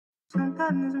Why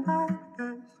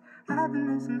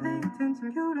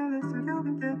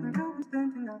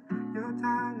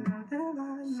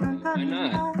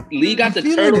not? Lee got the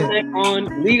turtleneck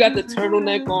on. Lee got the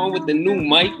turtleneck on with the new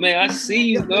mic, man. I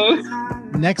see you, though.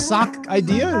 Next sock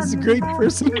idea is a great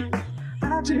person.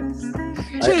 Cheers.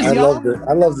 I love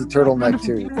the turtleneck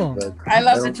too. But I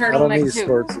love the I don't need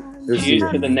turtleneck too.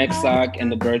 Cheers to the next sock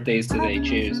and the birthdays today.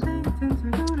 Cheers.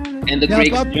 And the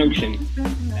great conjunction.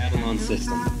 Babylon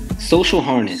system. Social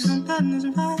harness.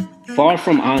 Far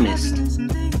from honest.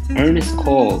 Earnest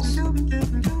calls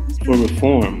for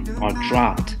reform are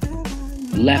dropped,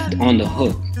 left on the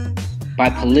hook by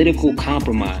political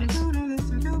compromise.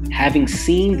 Having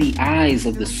seen the eyes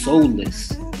of the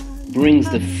soulless brings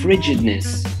the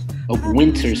frigidness of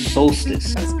winter's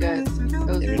solstice. That was good. It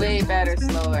was way better,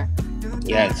 slower.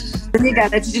 Yes. Nie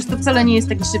gadaj, przecież to wcale nie jest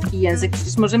taki szybki język,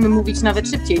 przecież możemy mówić nawet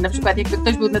szybciej. Na przykład jakby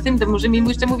ktoś był na tym, to możemy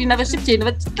jeszcze mówić nawet szybciej,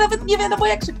 nawet nie wiadomo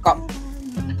jak szybko.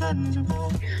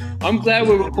 I'm glad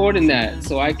we're recording that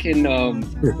so I can,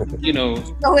 you know,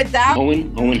 Slow it down.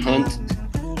 Owen Hunt,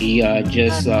 he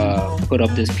just put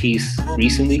up this piece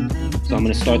recently. So I'm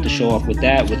going to start the show off with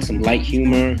that, with some light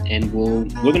humor, and we're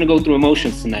going to go through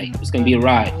emotions tonight. It's going to be a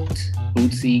ride.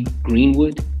 Bootsy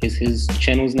Greenwood is his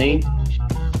channel's name.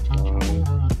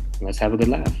 Let's have a good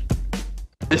laugh.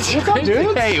 What's up,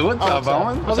 dude? Hey, what's up,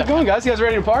 Owen? How's it going, guys? You guys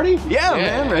ready to party? Yeah,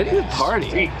 man, ready to party.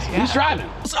 Yeah. Who's driving?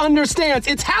 Understands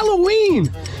it's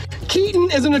Halloween. Keaton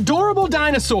is an adorable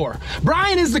dinosaur.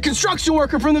 Brian is the construction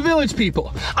worker from the Village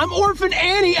People. I'm Orphan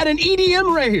Annie at an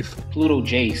EDM rave.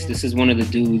 Plutojayce, this is one of the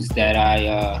dudes that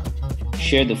I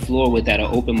shared the floor with at an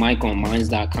open mic on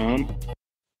minds.com.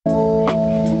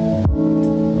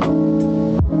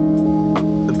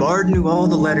 The bard knew all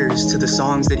the letters to the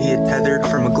songs that he had tethered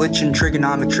from a glitch in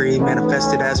trigonometry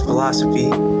manifested as philosophy.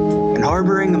 And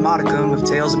harboring the modicum of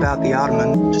tales about the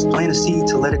Ottoman, just plant a seed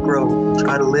to let it grow.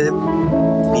 Try to live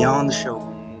beyond the show.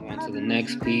 On to the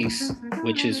next piece,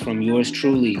 which is from yours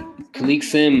truly, Khaliq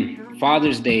Sim,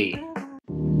 Father's Day.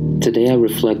 Today I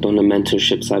reflect on the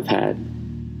mentorships I've had.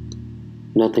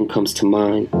 Nothing comes to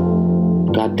mind.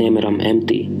 God damn it, I'm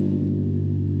empty.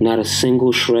 Not a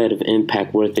single shred of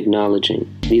impact worth acknowledging.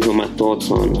 These are my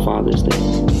thoughts on Father's Day.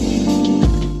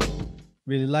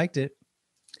 Really liked it.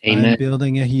 Amen. I'm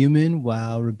building a human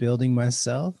while rebuilding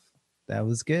myself. That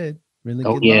was good. Really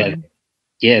good line.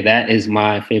 Yeah, that is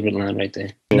my favorite line right there.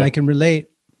 And I can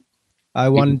relate. I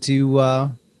wanted to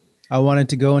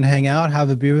go and hang out,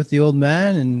 have a beer with the old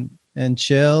man and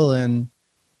chill and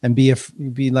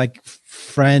be like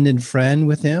friend and friend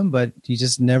with him, but he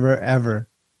just never ever,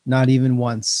 not even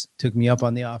once, took me up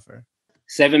on the offer.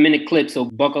 7-minute clip, so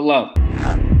buckle up.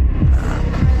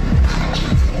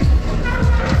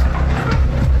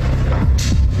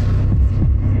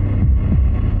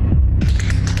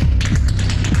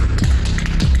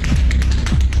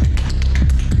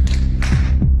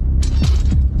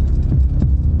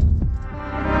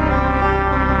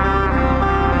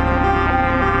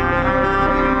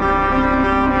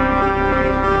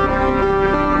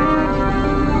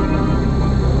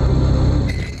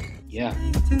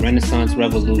 Renaissance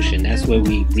Revolution. That's where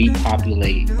we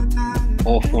repopulate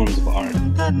all forms of art.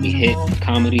 We hit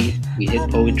comedy, we hit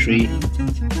poetry,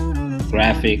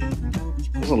 graphic.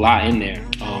 There's a lot in there.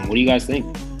 What do you guys think?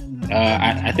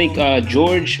 I think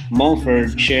George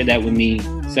Mulford shared that with me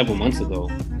several months ago.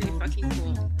 Pretty fucking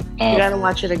cool. You gotta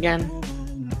watch it again.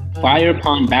 Fire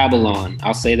Upon Babylon.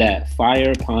 I'll say that.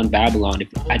 Fire Upon Babylon.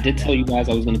 I did tell you guys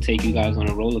I was going to take you guys on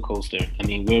a roller coaster. I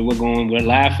mean, we're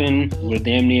laughing. We're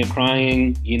damn near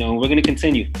crying. You know, we're going to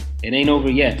continue. It ain't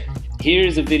over yet.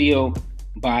 Here's a video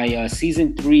by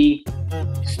season 3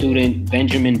 student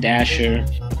Benjamin Dasher.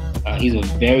 He's a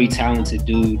very talented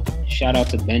dude. Shout out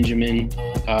to Benjamin,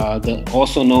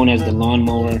 also known as the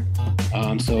Lawnmower.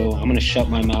 So I'm going to shut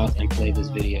my mouth and play this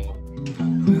video.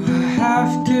 I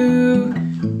have to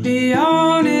be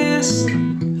honest,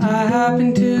 I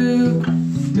happen to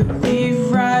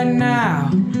believe right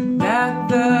now that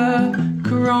the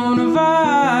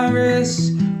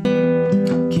coronavirus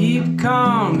keep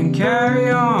calm and carry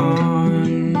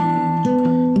on.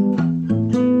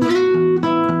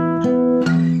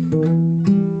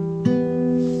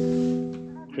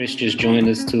 Chris just joined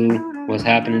us too. What's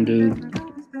happening, dude?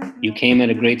 You came at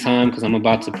a great time because I'm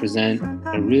about to present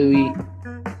a really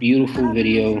beautiful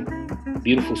video,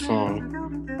 beautiful song.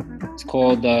 It's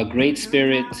called Great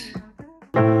Spirit.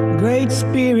 Great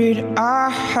Spirit, I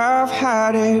have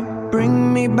had it.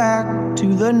 Bring me back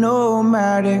to the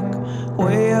nomadic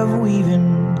way of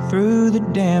weaving through the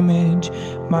damage.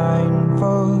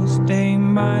 Mindful, stay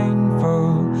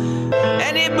mindful.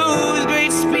 And it moves,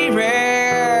 Great Spirit,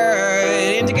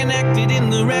 interconnect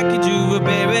the wreckage of a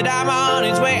paradigm on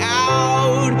its way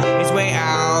out, its way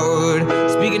out.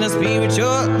 Speaking of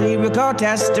spiritual, lyrical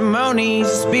testimonies,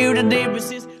 spirit of they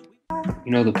resist.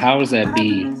 You know, the powers that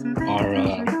be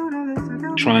are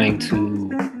trying to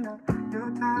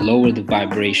lower the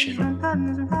vibrational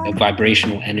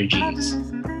energies,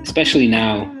 especially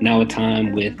now a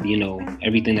time with, you know,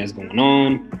 everything that's going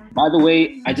on. By the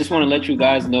way, I just want to let you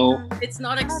guys know, It's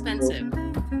not expensive.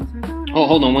 oh,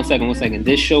 hold on one second.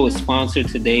 This show is sponsored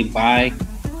today by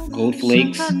Gold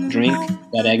Flakes drink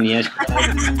that Agnieszka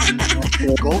has.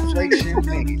 Gold Flake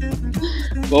champagne.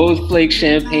 Gold Flake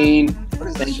champagne. What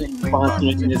is Thank you this for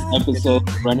sponsoring this episode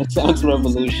of Renaissance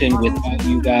Revolution. Without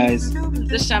you guys,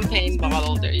 The champagne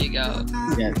bottle, there you go.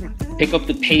 yeah, pick up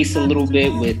the pace a little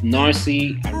bit with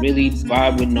Narcy. I really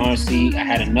vibe with Narcy. I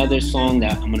had another song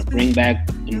that I'm gonna bring back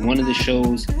in one of the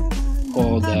shows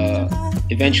called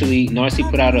eventually Narcy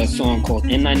put out a song called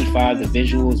N95. The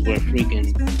visuals were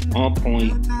freaking on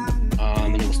point,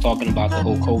 and it was talking about the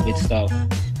whole COVID stuff.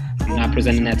 I'm not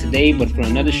presenting that today, but for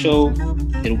another show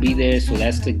it'll be there, so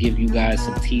that's to give you guys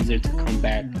some teaser to come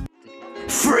back.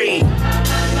 Free.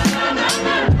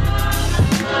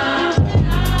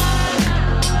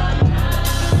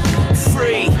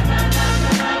 Free.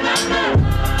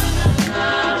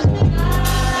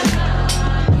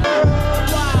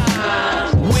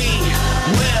 We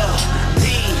will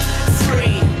be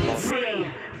free.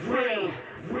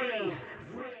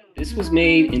 This was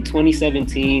made in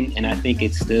 2017, and I think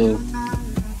it's still,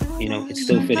 you know, it's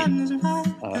still fitting.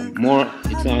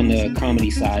 It's on the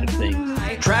comedy side of things.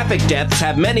 Traffic deaths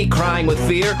have many crying with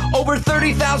fear. Over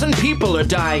 30,000 people are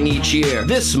dying each year.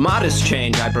 This modest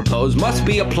change I propose must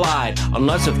be applied,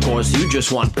 unless of course you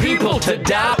just want people to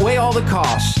die. Weigh all the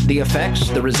costs, the effects,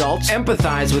 the results.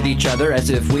 Empathize with each other as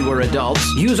if we were adults.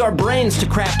 Use our brains to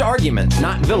craft arguments,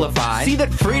 not vilify. See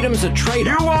that freedom's a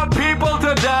trade-off. You want people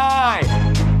to die!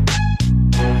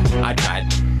 I tried.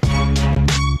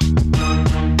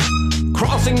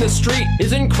 Crossing the street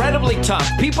is incredibly tough.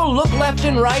 People look left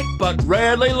and right, but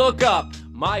rarely look up.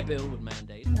 My bill would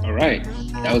mandate. All right,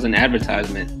 that was an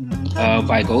advertisement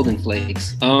by Golden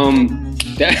Flakes. That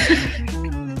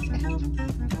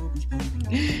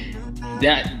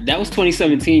was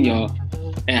 2017, y'all.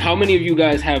 And how many of you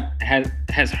guys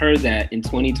has heard that in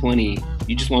 2020?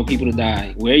 You just want people to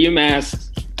die. Wear your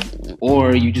masks,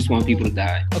 or you just want people to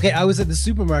die. Okay, I was at the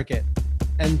supermarket,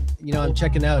 and you know, I'm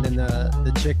checking out, and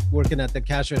the chick working at the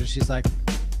cash register, she's like,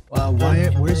 well,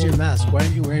 where's your mask? Why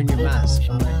aren't you wearing your mask?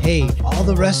 I'm like, hey, all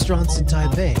the restaurants in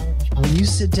Taipei, when you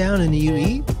sit down and you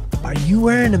eat, are you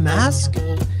wearing a mask?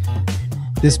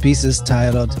 This piece is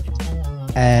titled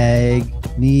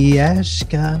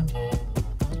Agnieszka.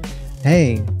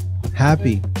 Hey,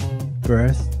 happy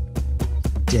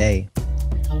birthday.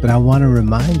 But I want to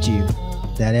remind you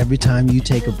that every time you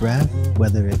take a breath,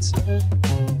 whether it's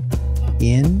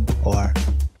in or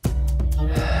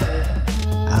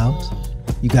out,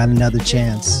 you got another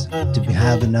chance to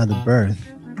have another birth.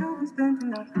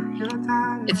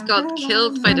 It's called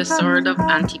Killed by the Sword of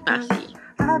Antipathy.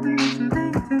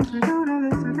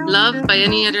 Love by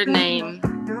any other name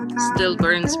still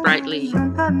burns brightly,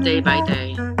 day by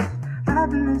day.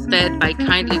 Fed by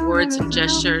kindly words and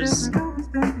gestures,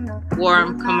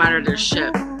 warm camaraderie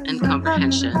and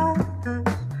comprehension.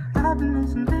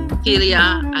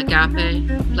 Philia, agape,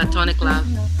 platonic love.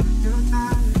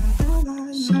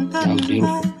 That was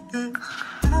beautiful.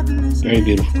 Very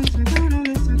beautiful.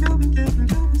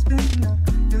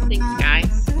 Thanks,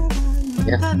 guys.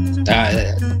 Yeah.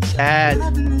 Sad.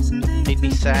 Made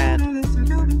me sad.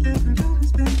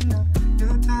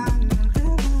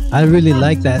 I really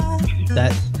like that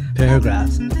paragraph.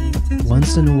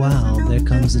 Once in a while, there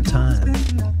comes a time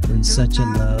when such a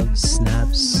love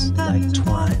snaps like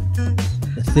twine,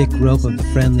 the thick rope of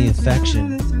friendly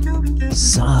affection,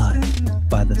 sawed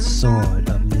by the sword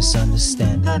of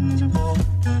misunderstanding.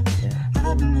 Yeah.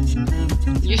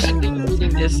 You should be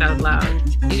reading this out loud.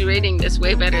 He's reading this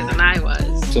way better than I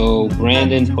was. So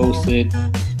Brandon posted.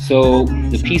 So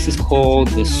the piece is called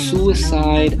 "The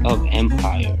Suicide of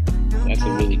Empire." That's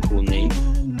a really cool name.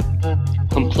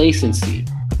 Complacency,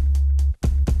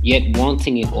 yet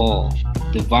wanting it all.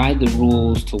 Divide the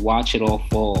rules to watch it all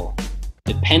fall.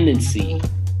 Dependency,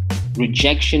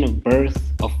 rejection of birth,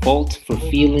 a fault for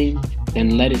feeling,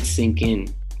 then let it sink in.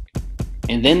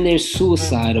 And then there's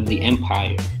suicide of the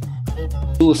empire.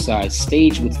 Suicide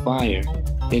staged with fire.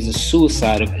 There's a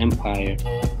suicide of empire.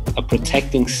 A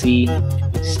protecting sea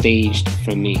staged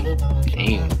for me.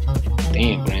 Damn,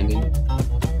 Brandon.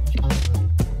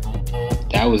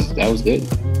 That was good.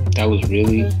 That was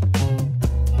really.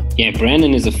 Yeah,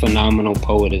 Brandon is a phenomenal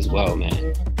poet as well,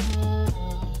 man.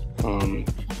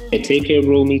 Hey, take care,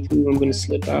 bro. Me too. I'm gonna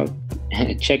slip out.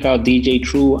 Check out DJ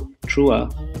Trua.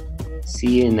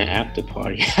 See you in the after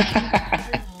party.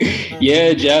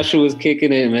 Yeah, Joshua was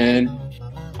kicking it, man.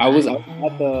 I was at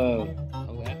the